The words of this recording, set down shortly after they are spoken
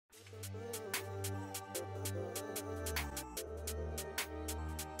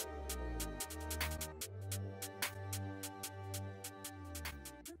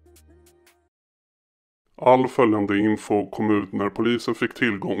All följande info kom ut när polisen fick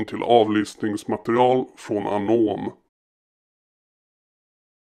tillgång till avlyssningsmaterial från Anom.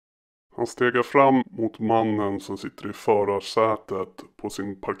 Han stegar fram mot mannen som sitter i förarsätet på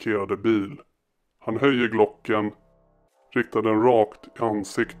sin parkerade bil. Han höjer glocken, riktar den rakt i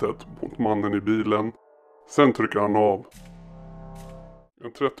ansiktet mot mannen i bilen. Sen trycker han av.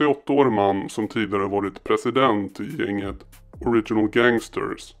 En 38-årig man som tidigare varit president i gänget Original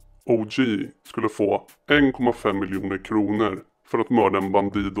Gangsters, OG, skulle få 1,5 miljoner kronor för att mörda en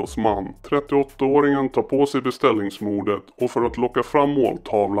Bandidos man. 38-åringen tar på sig beställningsmordet och för att locka fram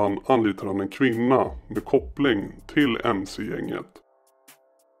måltavlan anlitar han en kvinna med koppling till MC-gänget.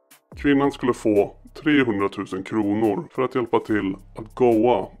 Kvinnan skulle få 300 000 kronor för att hjälpa till att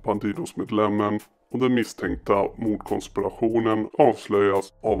goa Bandidos-medlemmen, och den misstänkta mordkonspirationen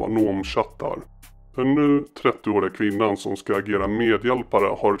avslöjas av Anom-chattar. Den nu 30-åriga kvinnan som ska agera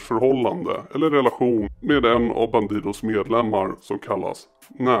medhjälpare har ett förhållande eller relation med en av Bandidos medlemmar som kallas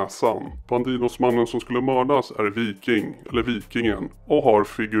Näsan. Bandidos-mannen som skulle mördas är viking eller vikingen och har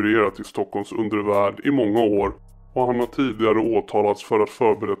figurerat i Stockholms undervärld i många år, och han har tidigare åtalats för att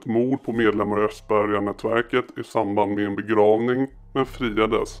förberett mord på medlemmar i Östberga-nätverket i samband med en begravning, men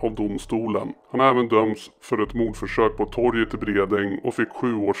friades av domstolen. Han har även dömts för ett mordförsök på torget i Bredäng och fick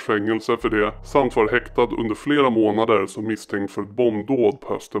 7 års fängelse för det, samt var häktad under flera månader som misstänkt för ett bombdåd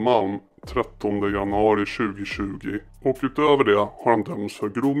på Östermalm 13 januari 2020. Och utöver det har han dömts för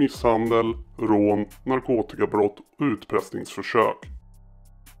grov misshandel, rån, narkotikabrott och utpressningsförsök.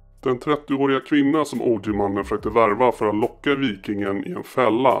 Den 30-åriga kvinna som OG-mannen försökte värva för att locka vikingen i en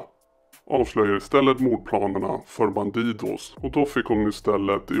fälla avslöjar istället mordplanerna för Bandidos, och då fick hon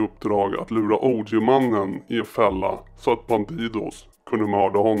istället i uppdrag att lura OG-mannen i en fälla så att Bandidos kunde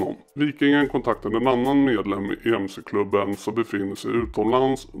mörda honom. Vikingen kontaktade en annan medlem i MC-klubben som befinner sig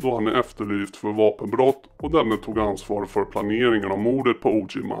utomlands då han är efterlyst för vapenbrott, och denne tog ansvar för planeringen av mordet på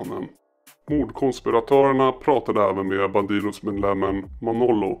OG-mannen. Mordkonspiratörerna pratade även med Bandidos-medlemmen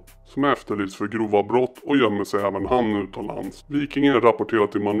Manolo som är efterlyst för grova brott och gömmer sig även han utomlands. Vikingen rapporterar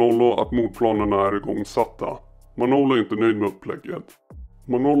till Manolo att mordplanerna är igångsatta. Manolo är inte nöjd med upplägget.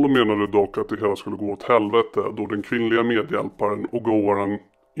 Manolo menade dock att det hela skulle gå åt helvete då den kvinnliga medhjälparen och goaren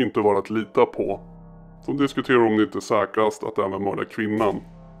inte var att lita på. De diskuterar om det inte är säkrast att även mörda kvinnan.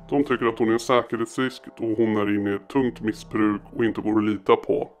 De tycker att hon är en säkerhetsrisk då hon är inne i ett tungt missbruk och inte går att lita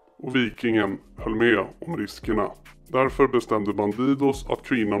på. Och vikingen höll med om riskerna. Därför bestämde Bandidos att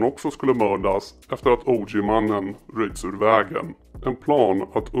kvinnan också skulle mördas efter att OG-mannen röjts ur vägen. En plan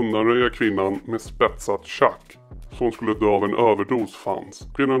att undanröja kvinnan med spetsat tjack som skulle dö av en överdos fanns.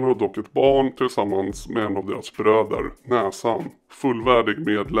 Kvinnan har dock ett barn tillsammans med en av deras bröder, Näsan, fullvärdig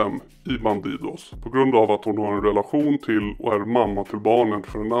medlem i Bandidos. På grund av att hon har en relation till och är mamma till barnet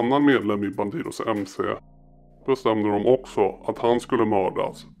för en annan medlem i Bandidos MC bestämde de också att han skulle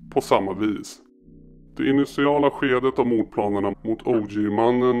mördas på samma vis. Det initiala skedet av mordplanerna mot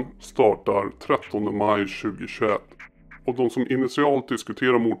OG-mannen startar 13 maj 2021. Och de som initialt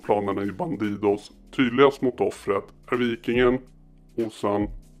diskuterar mordplanerna i Bandidos tydligast mot offret är vikingen, Osan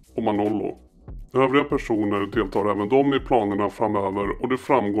och Manolo. Övriga personer deltar även de i planerna framöver, och det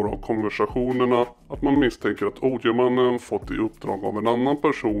framgår av konversationerna att man misstänker att OG-mannen fått i uppdrag av en annan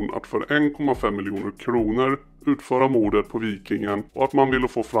person att för 1,5 miljoner kronor utföra mordet på vikingen, och att man ville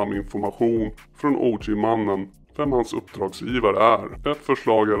få fram information från OG-mannen vem hans uppdragsgivare är. Ett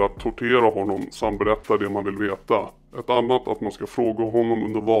förslag är att tortera honom samt berätta det man vill veta. Ett annat att man ska fråga honom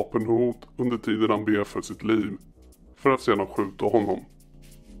under vapenhot under tiden han ber för sitt liv, för att sedan skjuta honom.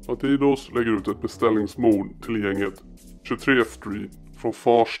 Bandidos lägger ut ett beställningsmord till gänget 23 Street från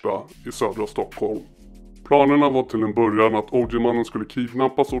Farsta i södra Stockholm. Planerna var till en början att OG-mannen skulle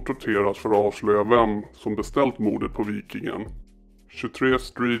kidnappas och torteras för att avslöja vem som beställt mordet på vikingen. 23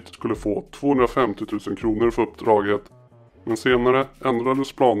 Street skulle få 250 000 kronor för uppdraget, men senare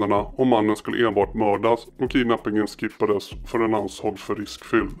ändrades planerna och mannen skulle enbart mördas och kidnappingen skippades för den ansågs för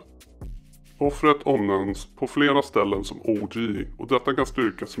riskfylld. Offret omnämns på flera ställen som OG, och detta kan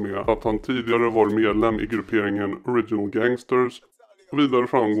styrkas med att han tidigare var medlem i grupperingen Original Gangsters, och vidare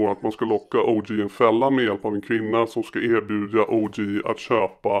framgår att man ska locka OG i en fälla med hjälp av en kvinna som ska erbjuda OG att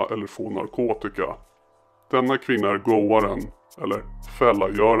köpa eller få narkotika. Denna kvinna är goaren, eller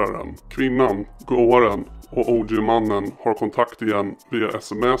fällagöraren. Kvinnan, goaren och OG-mannen har kontakt igen via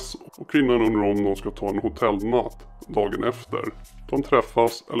sms, och kvinnan undrar om de ska ta en hotellnatt dagen efter. De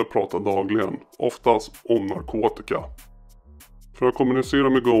träffas eller pratar dagligen, oftast om narkotika. För att kommunicera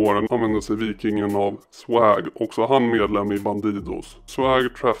med goaren använder sig vikingen av Swag, också han medlem i Bandidos.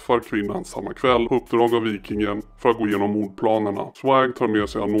 Swag träffar kvinnan samma kväll på uppdrag av vikingen för att gå igenom mordplanerna. Swag tar med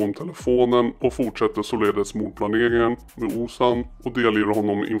sig anomtelefonen och fortsätter således mordplaneringen med Osan och delger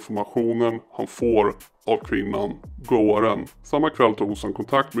honom informationen han får av kvinnan, goaren. Samma kväll tar Osan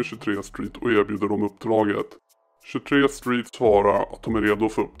kontakt med 23 Street och erbjuder dem uppdraget. 23 Street svarar att de är redo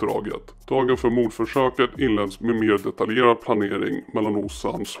för uppdraget. Dagen för mordförsöket inleds med mer detaljerad planering mellan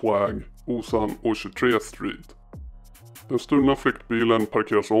Osan, Swag, Osan och 23 Street. Den stulna flyktbilen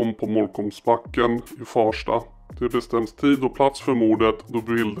parkeras om på Molkomsbacken i Farsta. Det bestäms tid och plats för mordet då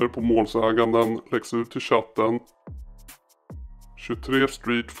bilder på målsäganden läggs ut i chatten. 23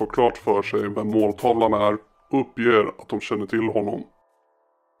 Street får klart för sig vem måltavlan är och uppger att de känner till honom.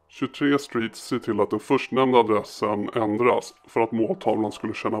 23 Street ser till att den förstnämnda adressen ändras för att måltavlan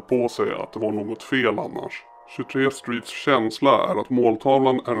skulle känna på sig att det var något fel annars. 23 Streets känsla är att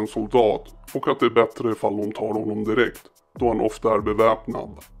måltavlan är en soldat och att det är bättre ifall de tar honom direkt, då han ofta är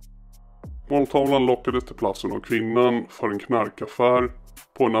beväpnad. Måltavlan lockades till platsen av kvinnan för en knarkaffär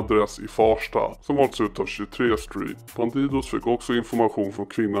på en adress i Farsta som valts ut av 23 Street. Bandidos fick också information från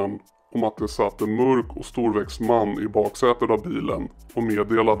kvinnan om att det satt en mörk och storväxt man i baksätet av bilen och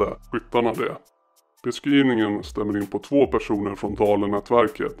meddelade skyttarna det. Beskrivningen stämmer in på 2 personer från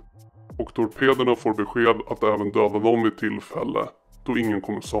Dalen-nätverket och torpederna får besked att även döda dem vid tillfälle då ingen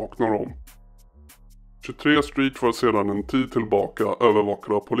kommer sakna dem. 23 Street var sedan en tid tillbaka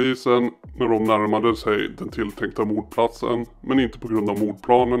övervakad av polisen när de närmade sig den tilltänkta mordplatsen, men inte på grund av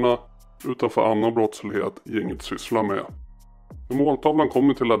mordplanerna utan för annan brottslighet gänget sysslar med. När måltavlan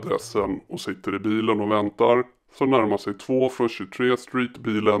kommer till adressen och sitter i bilen och väntar så närmar sig 2 från 23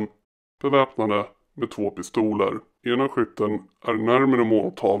 Street-bilen beväpnade med 2 pistoler. Ena skytten är närmare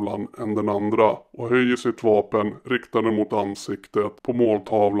måltavlan än den andra och höjer sitt vapen riktade mot ansiktet på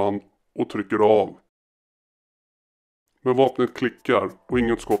måltavlan och trycker av. Men vapnet klickar och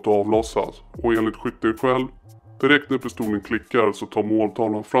inget skott avlossas och enligt skytten själv, direkt när pistolen klickar så tar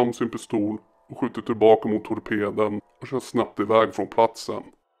måltavlan fram sin pistol och skjuter tillbaka mot torpeden och kör snabbt iväg från platsen.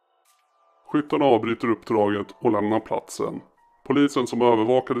 Skyttarna avbryter uppdraget och lämnar platsen. Polisen som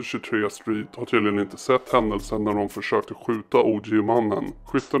övervakade 23 Street har tydligen inte sett händelsen när de försökte skjuta OG-mannen.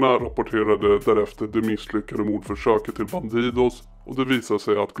 Skyttarna rapporterade därefter det misslyckade mordförsöket till Bandidos och det visar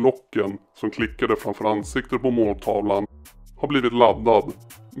sig att glocken som klickade framför ansiktet på måltavlan har blivit laddad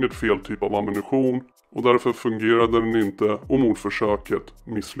med fel typ av ammunition och därför fungerade den inte och mordförsöket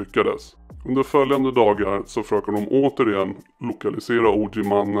misslyckades. Under följande dagar så försöker de återigen lokalisera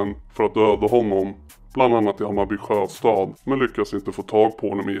OG-mannen för att döda honom, bland annat i Hammarby sjöstad, men lyckas inte få tag på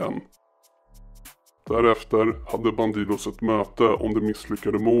honom igen. Därefter hade Bandidos ett möte om det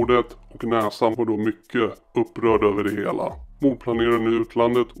misslyckade mordet och näsan var då mycket upprörd över det hela. Mordplaneraren i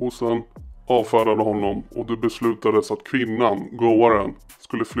utlandet, Osan, avfärdade honom och det beslutades att kvinnan, goaren,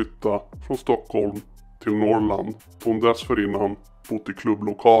 skulle flytta från Stockholm till Norrland då hon dessförinnan bott i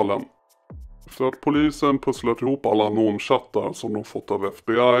klubblokalen. Efter att polisen pusslat ihop alla anomchattar som de fått av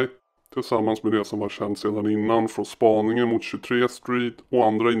FBI tillsammans med det som var känt sedan innan från spaningen mot 23 Street och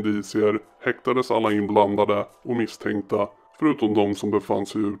andra indicier häktades alla inblandade och misstänkta förutom de som befann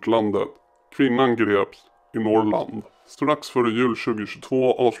sig i utlandet. Kvinnan greps i Norrland. Strax före jul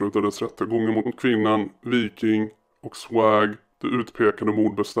 2022 avslutades rättegången mot kvinnan, Viking och Swag, de utpekade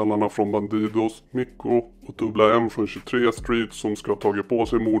mordbeställarna från Bandidos, Mikko och dubbla M från 23 Street som ska ha tagit på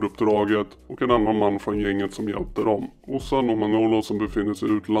sig morduppdraget och en annan man från gänget som hjälpte dem. Osan och Manolo som befinner sig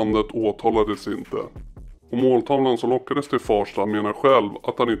i utlandet åtalades inte. Och måltavlan som lockades till Farsta menar själv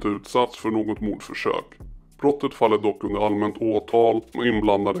att han inte utsatts för något mordförsök. Brottet faller dock under allmänt åtal och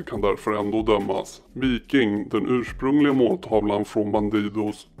inblandade kan därför ändå dömas. Viking, den ursprungliga måltavlan från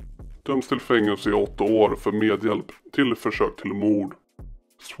Bandidos, döms till fängelse i 8 år för medhjälp till försök till mord.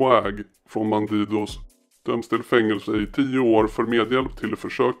 Swag från Bandidos döms till fängelse i 10 år för medhjälp till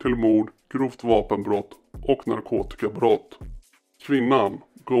försök till mord, grovt vapenbrott och narkotikabrott. Kvinnan,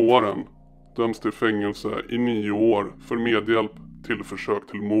 goaren, döms till fängelse i 9 år för medhjälp till försök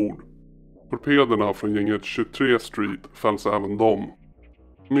till mord. Torpederna från gänget 23 Street fälls även de.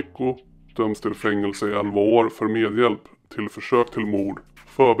 Mikko döms till fängelse i 11 år för medhjälp till försök till mord,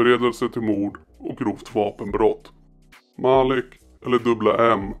 förberedelse till mord och grovt vapenbrott. Malik, eller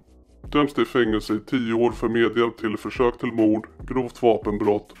dubbla M, döms till fängelse i 10 år för medhjälp till försök till mord, grovt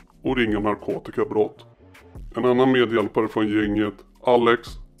vapenbrott och ringa narkotikabrott. En annan medhjälpare från gänget, Alex,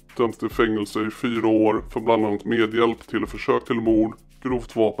 döms till fängelse i 4 år för bland annat medhjälp till försök till mord,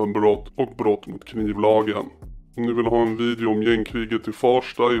 grovt vapenbrott och brott mot knivlagen. Om ni vill ha en video om gängkriget i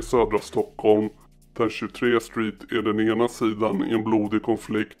Farsta i södra Stockholm där 23 Street är den ena sidan i en blodig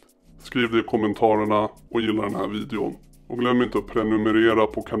konflikt. Skriv det i kommentarerna och gilla den här videon. Och glöm inte att prenumerera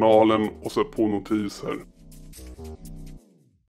på kanalen och sätt på notiser.